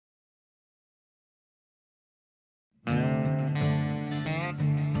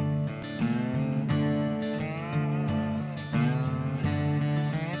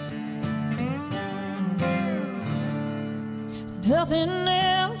Nothing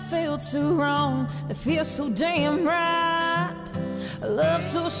ever felt so wrong, that feels so damn right. A love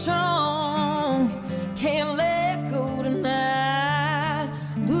so strong, can't let go tonight.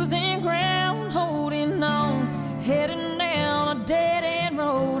 Losing ground, holding on, heading down a dead-end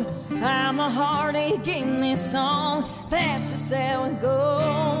road. I'm a heartache in this song, that's just how it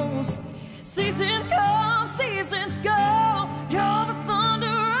goes. Seasons come, seasons go, you're the thunder,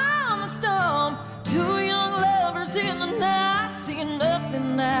 I'm the storm. Two young lovers in the night, seeing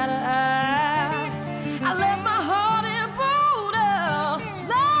nothing that